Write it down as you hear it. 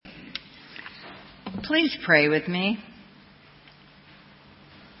Please pray with me.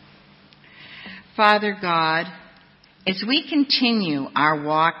 Father God, as we continue our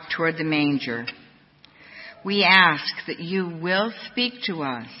walk toward the manger, we ask that you will speak to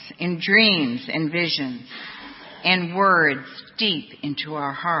us in dreams and visions and words deep into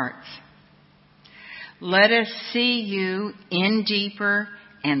our hearts. Let us see you in deeper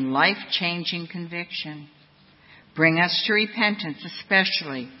and life-changing conviction. Bring us to repentance,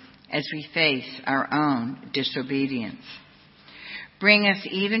 especially as we face our own disobedience. Bring us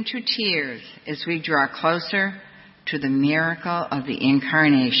even to tears as we draw closer to the miracle of the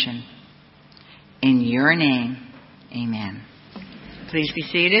Incarnation. In your name, amen. Please be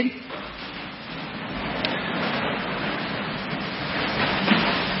seated.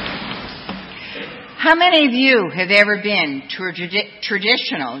 How many of you have ever been to a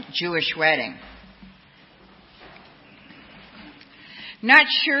traditional Jewish wedding? Not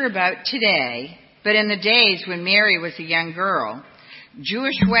sure about today, but in the days when Mary was a young girl,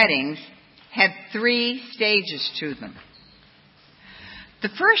 Jewish weddings had 3 stages to them. The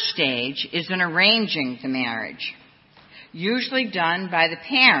first stage is in arranging the marriage, usually done by the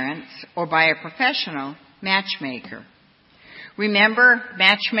parents or by a professional matchmaker. Remember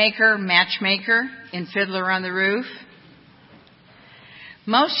Matchmaker in Fiddler on the Roof?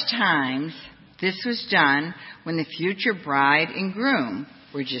 Most times, this was done when the future bride and groom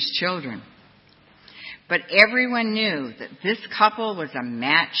were just children. But everyone knew that this couple was a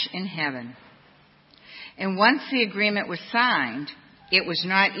match in heaven. And once the agreement was signed, it was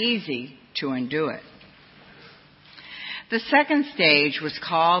not easy to undo it. The second stage was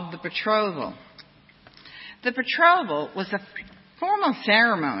called the betrothal. The betrothal was a formal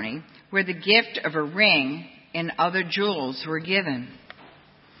ceremony where the gift of a ring and other jewels were given.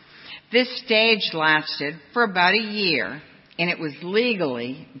 This stage lasted for about a year, and it was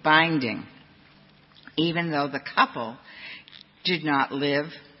legally binding, even though the couple did not live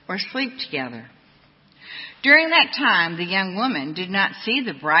or sleep together. During that time, the young woman did not see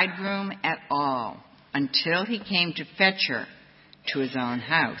the bridegroom at all until he came to fetch her to his own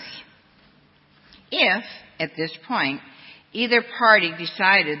house. If, at this point, either party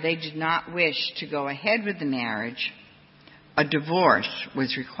decided they did not wish to go ahead with the marriage, a divorce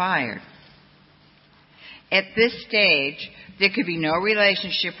was required. At this stage, there could be no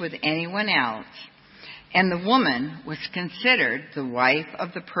relationship with anyone else, and the woman was considered the wife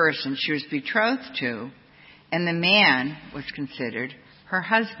of the person she was betrothed to, and the man was considered her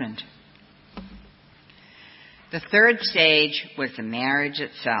husband. The third stage was the marriage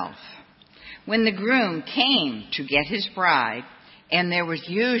itself, when the groom came to get his bride, and there was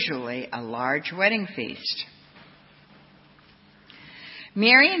usually a large wedding feast.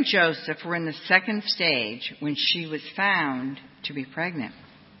 Mary and Joseph were in the second stage when she was found to be pregnant.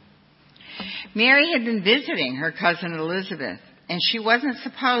 Mary had been visiting her cousin Elizabeth, and she wasn't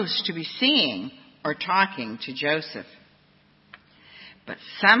supposed to be seeing or talking to Joseph. But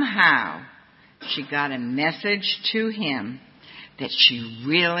somehow she got a message to him that she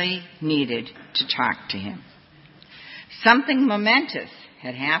really needed to talk to him. Something momentous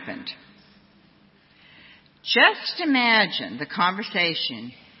had happened. Just imagine the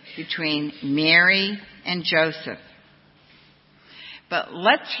conversation between Mary and Joseph. But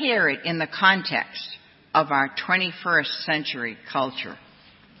let's hear it in the context of our 21st century culture.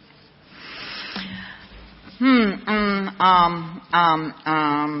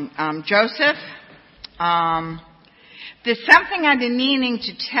 Joseph, there's something I've been meaning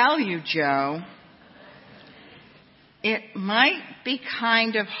to tell you, Joe. It might be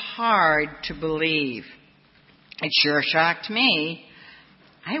kind of hard to believe. It sure shocked me.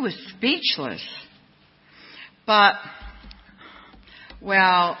 I was speechless. But,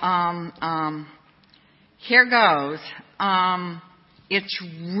 here goes. It's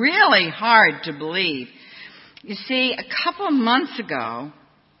really hard to believe. You see, a couple of months ago,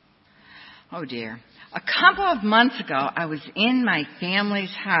 I was in my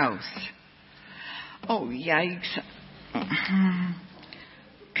family's house. Oh, yikes.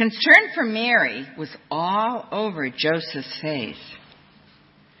 Concern for Mary was all over Joseph's face.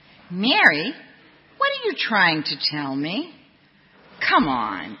 Mary, what are you trying to tell me? Come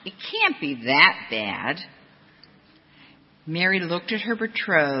on, it can't be that bad. Mary looked at her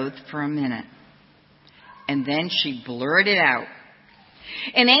betrothed for a minute, and then she blurted out,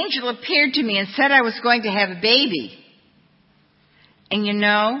 "An angel appeared to me and said I was going to have a baby." And you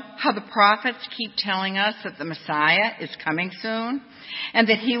know how the prophets keep telling us that the Messiah is coming soon and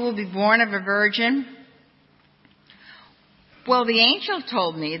that he will be born of a virgin? Well, the angel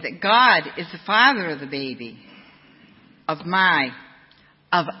told me that God is the father of the baby, of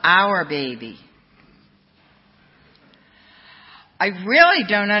our baby. I really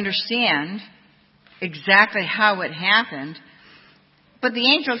don't understand exactly how it happened, but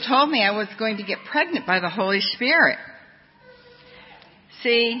the angel told me I was going to get pregnant by the Holy Spirit.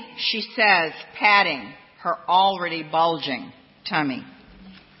 See, she says, patting her already bulging tummy.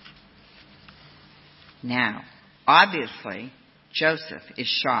 Now, obviously, Joseph is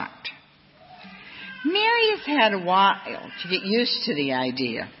shocked. Mary has had a while to get used to the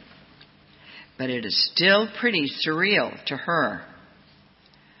idea, but it is still pretty surreal to her.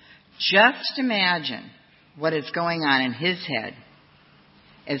 Just imagine what is going on in his head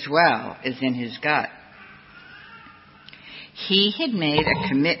as well as in his gut. He had made a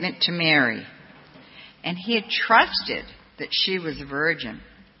commitment to Mary, and he had trusted that she was a virgin.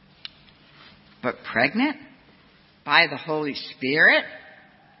 But pregnant by the Holy Spirit?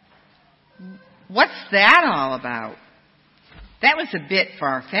 What's that all about? That was a bit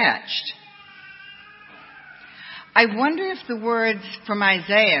far-fetched. I wonder if the words from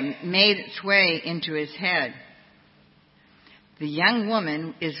Isaiah made its way into his head. The young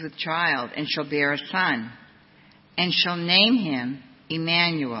woman is with child and shall bear a son, and shall name him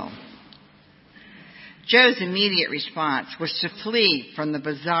Emmanuel. Joe's immediate response was to flee from the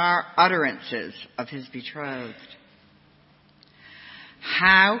bizarre utterances of his betrothed.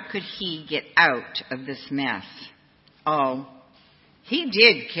 How could he get out of this mess? Oh, he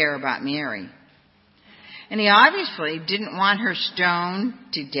did care about Mary. And he obviously didn't want her stoned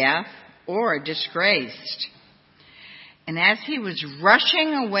to death or disgraced. And as he was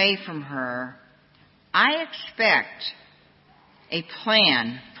rushing away from her, I expect a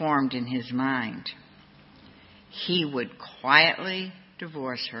plan formed in his mind. He would quietly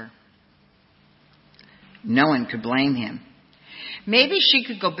divorce her. No one could blame him. Maybe she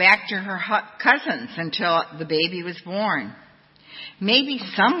could go back to her cousins until the baby was born. Maybe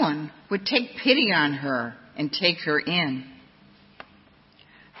someone would take pity on her and take her in.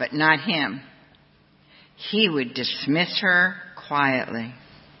 But not him. He would dismiss her quietly.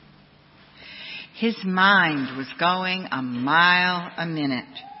 His mind was going a mile a minute.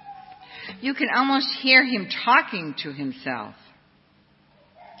 You can almost hear him talking to himself.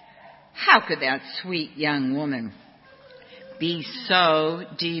 How could that sweet young woman be so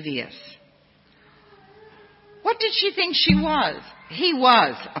devious? What did she think she was? He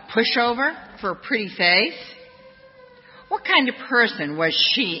was a pushover for a pretty face? What kind of person was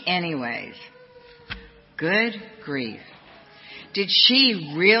she anyways? Good grief. Did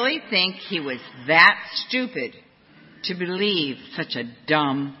she really think he was that stupid to believe such a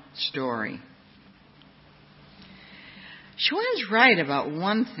dumb story? She was right about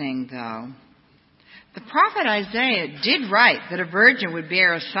one thing, though. The prophet Isaiah did write that a virgin would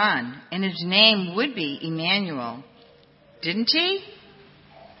bear a son, and his name would be Emmanuel. Didn't he?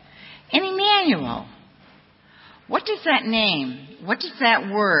 And Emmanuel, what does that name, what does that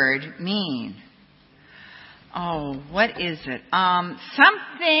word mean? Oh, what is it?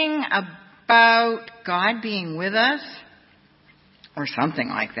 Something about God being with us? Or something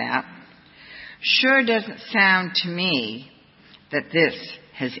like that. Sure doesn't sound to me that this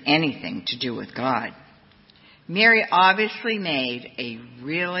has anything to do with God. Mary obviously made a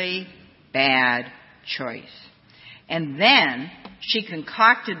really bad choice. And then she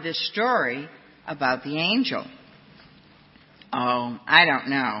concocted this story about the angel. Oh, I don't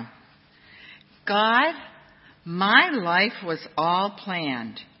know. God, my life was all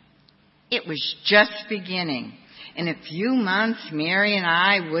planned. It was just beginning. In a few months, Mary and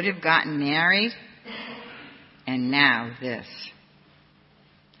I would have gotten married. And now this.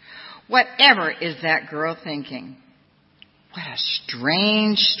 Whatever is that girl thinking? What a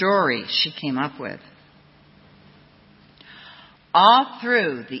strange story she came up with. All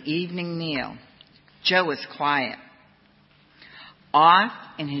through the evening meal, Joe was quiet, off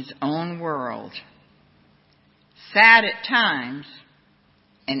in his own world, sad at times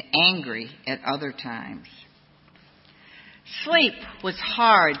and angry at other times. Sleep was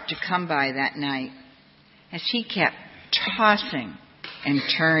hard to come by that night as he kept tossing and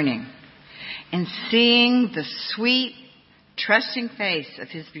turning and seeing the sweet, trusting face of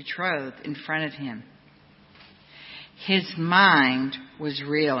his betrothed in front of him. His mind was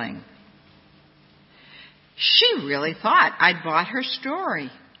reeling. She really thought I'd bought her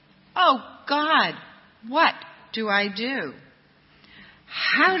story. Oh, God, what do I do?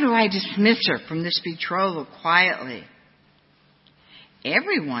 How do I dismiss her from this betrothal quietly?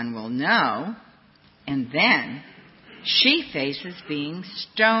 Everyone will know, and then she faces being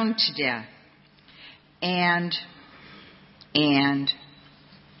stoned to death. And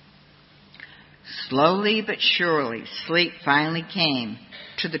slowly but surely, sleep finally came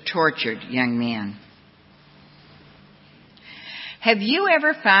to the tortured young man. Have you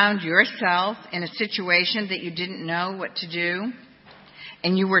ever found yourself in a situation that you didn't know what to do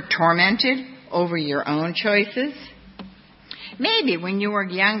and you were tormented over your own choices? Maybe when you were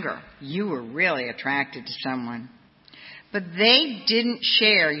younger, you were really attracted to someone, but they didn't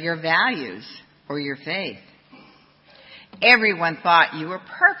share your values or your faith. Everyone thought you were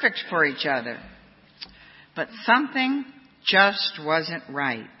perfect for each other, but something just wasn't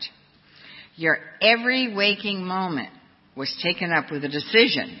right. Your every waking moment was taken up with a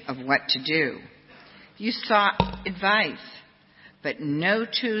decision of what to do. You sought advice, but no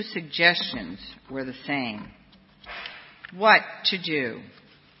two suggestions were the same. What to do?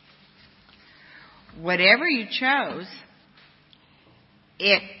 Whatever you chose,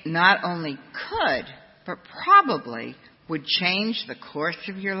 it not only could, but probably would change the course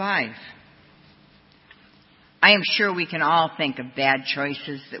of your life. I am sure we can all think of bad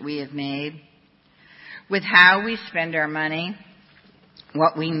choices that we have made, with how we spend our money,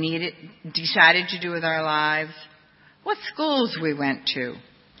 what we decided to do with our lives, what schools we went to,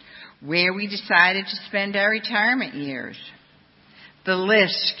 where we decided to spend our retirement years. The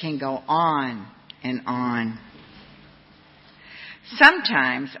list can go on and on.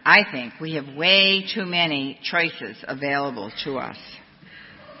 Sometimes I think we have way too many choices available to us.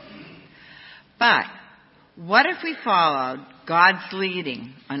 But what if we followed God's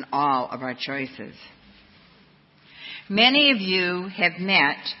leading on all of our choices? Many of you have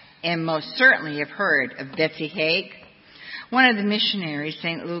met and most certainly have heard of Betsy Hake, one of the missionaries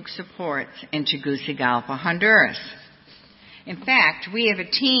St. Luke supports in Tegucigalpa, Honduras. In fact, we have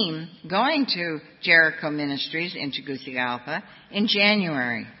a team going to Jericho Ministries in Tegucigalpa in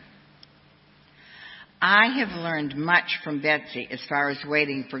January. I have learned much from Betsy as far as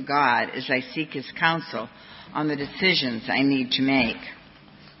waiting for God as I seek His counsel on the decisions I need to make.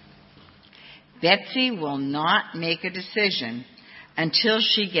 Betsy will not make a decision until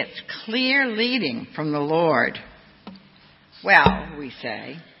she gets clear leading from the Lord. Well, we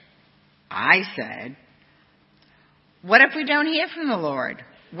say, I said, what if we don't hear from the Lord?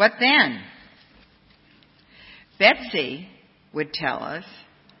 What then? Betsy would tell us,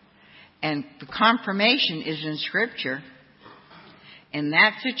 and the confirmation is in Scripture, in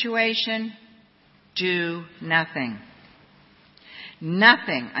that situation, do nothing.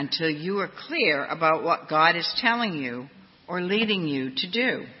 Nothing until you are clear about what God is telling you or leading you to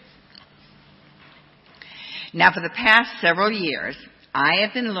do. Now, for the past several years, I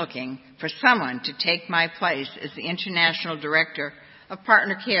have been looking for someone to take my place as the International Director of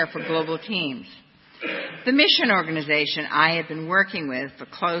Partner Care for Global Teams, the mission organization I have been working with for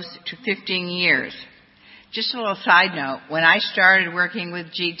close to 15 years. Just a little side note, when I started working with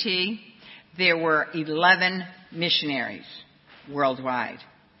GT, there were 11 missionaries worldwide.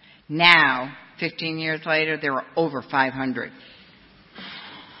 Now, 15 years later, there are over 500.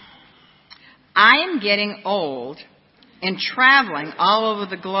 I am getting old and traveling all over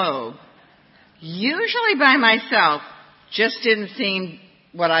the globe, usually by myself, just didn't seem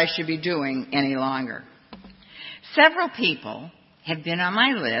what I should be doing any longer. Several people have been on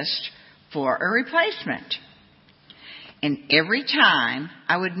my list for a replacement. And every time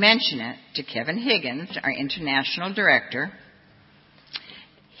I would mention it to Kevin Higgins, our international director,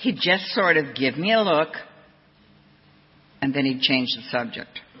 he'd just sort of give me a look, and then he'd change the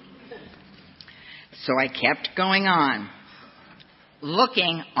subject. So I kept going on,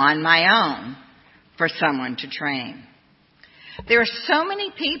 looking on my own for someone to train. There are so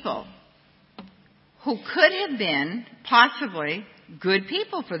many people who could have been possibly good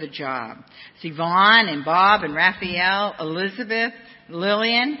people for the job. Yvonne and Bob and Raphael, Elizabeth,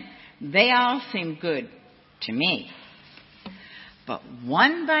 Lillian, they all seem good to me. But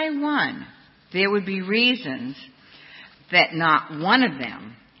one by one, there would be reasons that not one of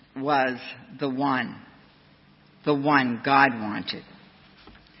them was the one God wanted.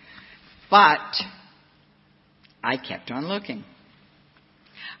 But I kept on looking.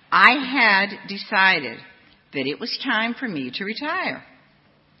 I had decided that it was time for me to retire.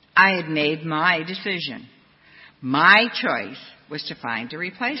 I had made my decision. My choice was to find a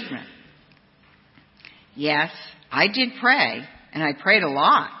replacement. Yes, I did pray, and I prayed a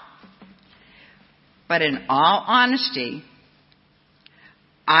lot. But in all honesty,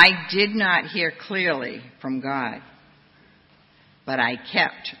 I did not hear clearly from God. But I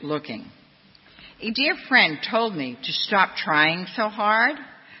kept looking. A dear friend told me to stop trying so hard,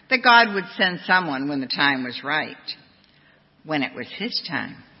 that God would send someone when the time was right, when it was His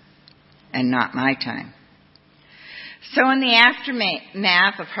time, and not my time. So in the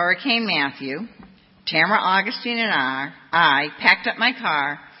aftermath of Hurricane Matthew, Tamara Augustine and I packed up my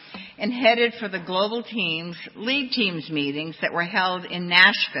car and headed for the Global Teams Lead Teams meetings that were held in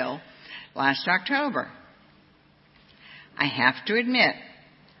Nashville last October. I have to admit,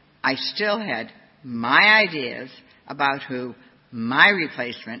 I still had my ideas about who my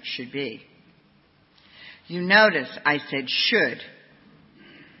replacement should be. You notice I said should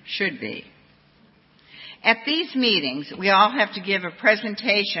be. At these meetings, we all have to give a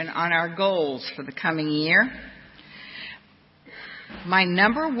presentation on our goals for the coming year. My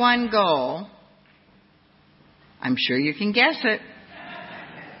number one goal, I'm sure you can guess it,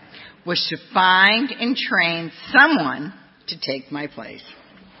 was to find and train someone to take my place.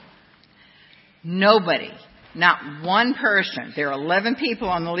 Nobody, not one person, there are 11 people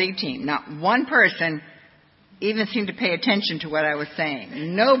on the lead team, not one person even seemed to pay attention to what I was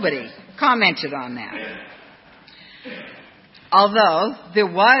saying. Nobody commented on that. Although there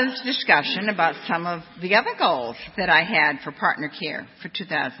was discussion about some of the other goals that I had for Partner Care for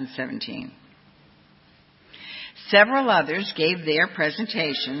 2017. Several others gave their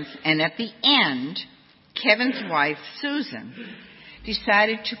presentations, and at the end, Kevin's wife, Susan,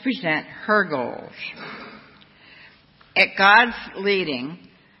 decided to present her goals. At God's leading,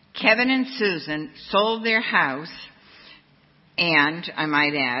 Kevin and Susan sold their house, and I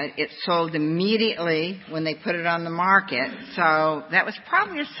might add, it sold immediately when they put it on the market, so that was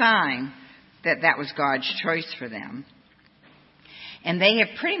probably a sign that that was God's choice for them. And they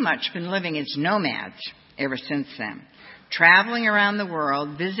have pretty much been living as nomads ever since then, traveling around the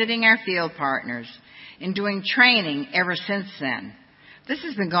world, visiting our field partners, and doing training ever since then. This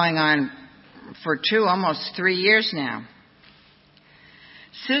has been going on for almost 3 years now.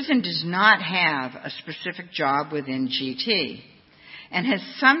 Susan does not have a specific job within GT and has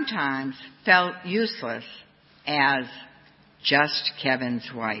sometimes felt useless as just Kevin's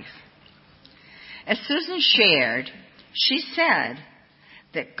wife. As Susan shared, she said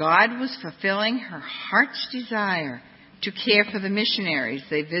that God was fulfilling her heart's desire to care for the missionaries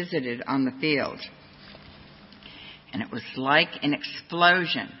they visited on the field. And it was like an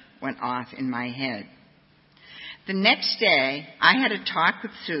explosion went off in my head. The next day, I had a talk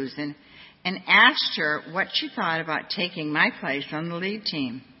with Susan and asked her what she thought about taking my place on the lead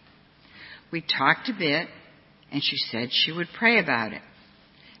team. We talked a bit, and she said she would pray about it.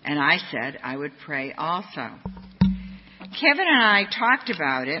 And I said I would pray also. Kevin and I talked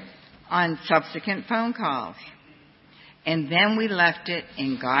about it on subsequent phone calls. And then we left it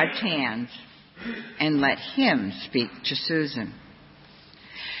in God's hands and let Him speak to Susan.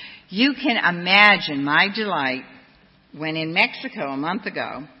 You can imagine my delight when in Mexico a month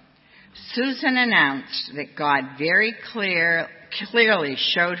ago, Susan announced that God very clearly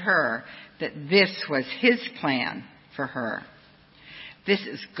showed her that this was His plan for her. This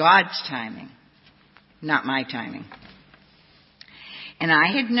is God's timing, not my timing. And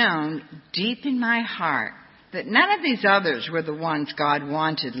I had known deep in my heart that none of these others were the ones God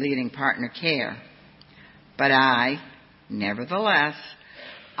wanted leading Partner Care. But nevertheless,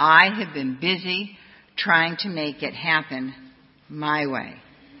 I have been busy trying to make it happen my way.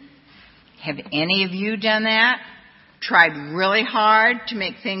 Have any of you done that? Tried really hard to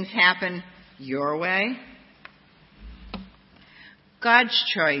make things happen your way? God's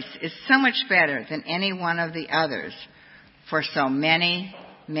choice is so much better than any one of the others for so many,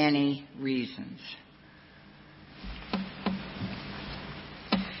 many reasons.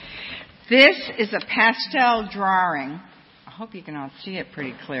 This is a pastel drawing, I hope you can all see it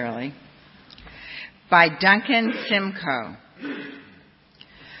pretty clearly, by Duncan Simcoe.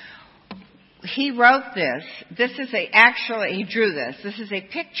 He wrote this. He drew this. This is a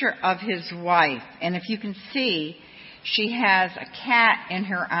picture of his wife. And if you can see, she has a cat in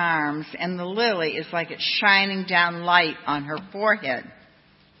her arms, and the lily is like it's shining down light on her forehead.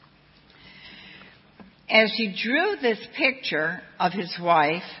 As he drew this picture of his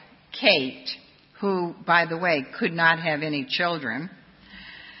wife, Kate, who, by the way, could not have any children,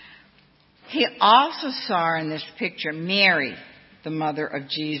 he also saw in this picture Mary, the mother of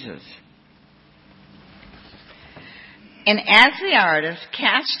Jesus. And as the artist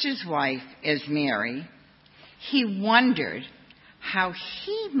cast his wife as Mary, he wondered how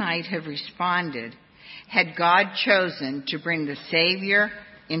he might have responded had God chosen to bring the Savior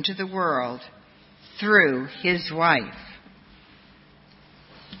into the world through his wife.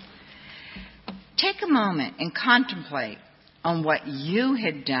 Take a moment and contemplate on what you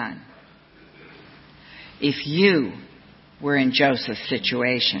had done if you were in Joseph's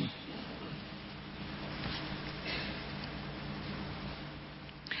situation.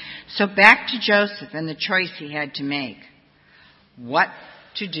 So back to Joseph and the choice he had to make. What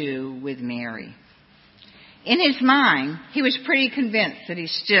to do with Mary. In his mind, he was pretty convinced that he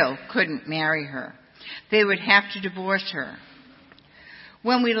still couldn't marry her. They would have to divorce her.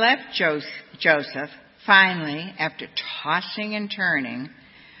 When we left Joseph, finally, after tossing and turning,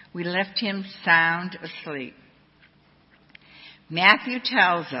 we left him sound asleep. Matthew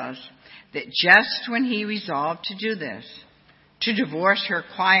tells us that just when he resolved to do this, to divorce her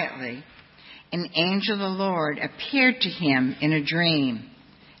quietly, an angel of the Lord appeared to him in a dream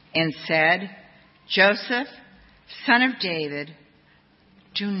and said, "Joseph, son of David,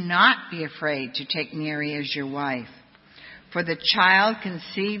 do not be afraid to take Mary as your wife, for the child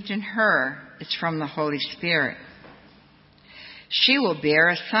conceived in her is from the Holy Spirit. She will bear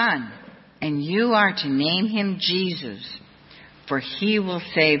a son, and you are to name him Jesus, for he will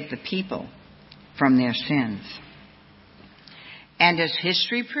save the people from their sins." And as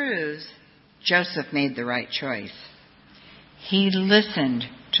history proves, Joseph made the right choice. He listened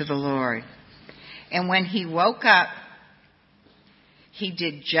to the Lord. And when he woke up, he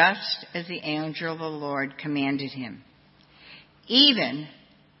did just as the angel of the Lord commanded him, even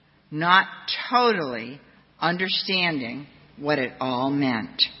not totally understanding what it all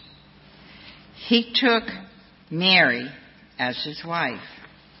meant. He took Mary as his wife.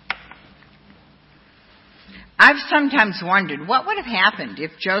 I've sometimes wondered what would have happened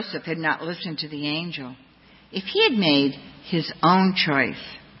if Joseph had not listened to the angel, if he had made his own choice,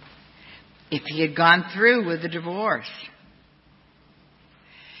 if he had gone through with the divorce.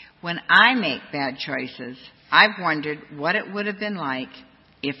 When I make bad choices, I've wondered what it would have been like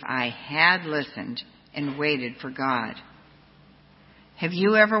if I had listened and waited for God. Have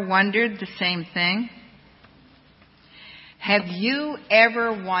you ever wondered the same thing? Have you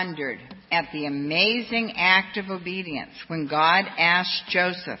ever wondered at the amazing act of obedience when God asked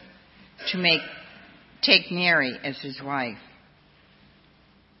Joseph to take Mary as his wife?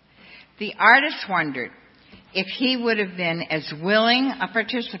 The artist wondered if he would have been as willing a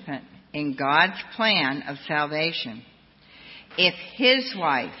participant in God's plan of salvation if his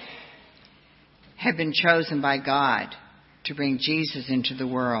wife had been chosen by God to bring Jesus into the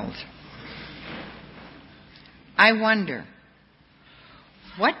world. I wonder,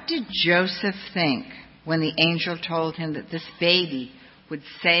 what did Joseph think when the angel told him that this baby would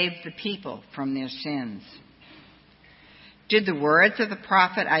save the people from their sins? Did the words of the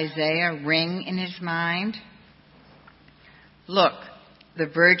prophet Isaiah ring in his mind? "Look, the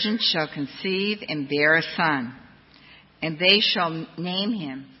virgin shall conceive and bear a son, and they shall name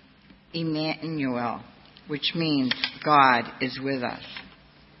him Emmanuel," which means God is with us.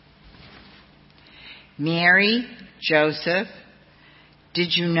 Mary, Joseph,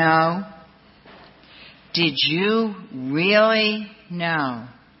 did you know? Did you really know?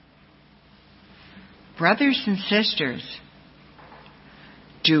 Brothers and sisters,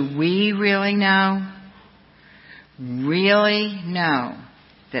 do we really know? Really know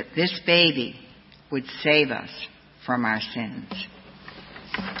that this baby would save us from our sins?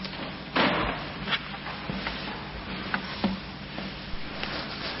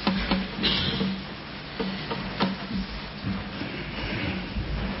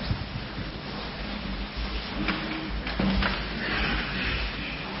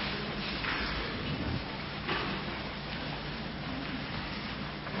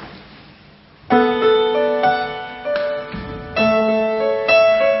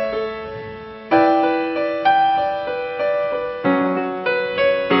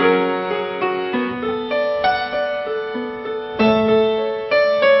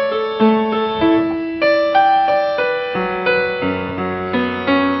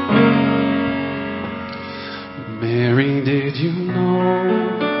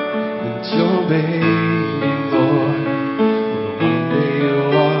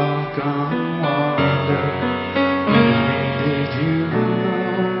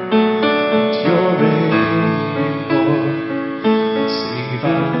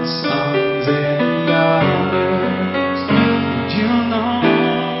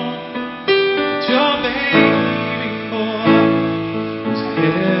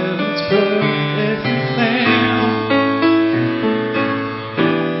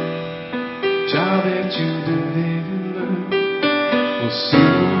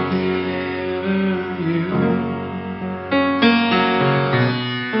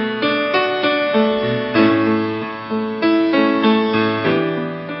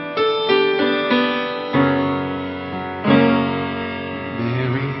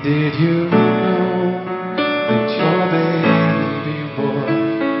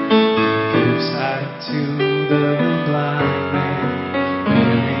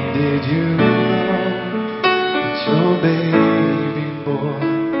 Baby boy,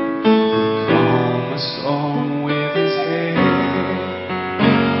 promise all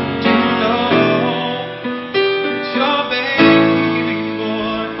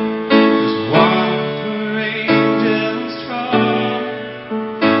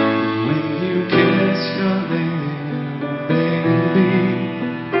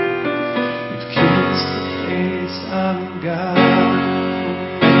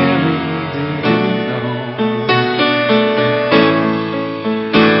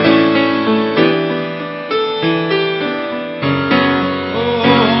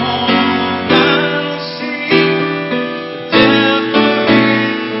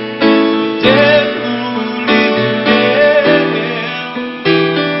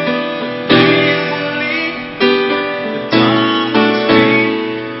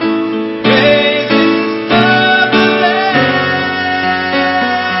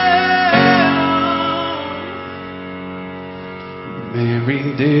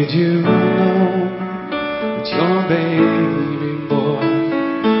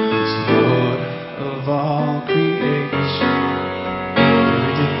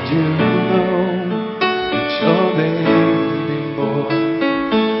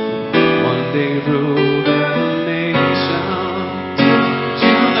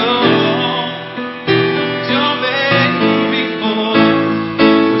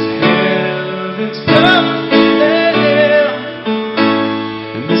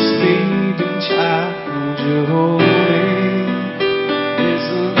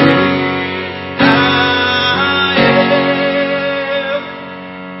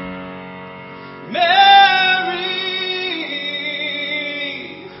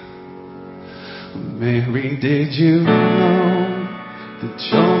Mary, did you know that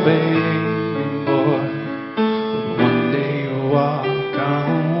your baby boy would one day walk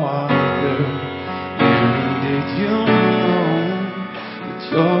on water? Mary, did you know that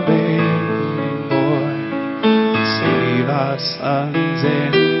your baby boy would save our sons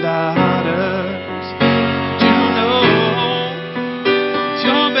and daughters? Did you know that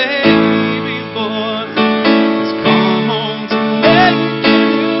your baby boy has come home to make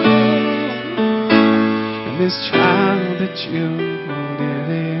this child that you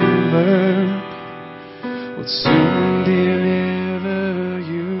delivered will soon deliver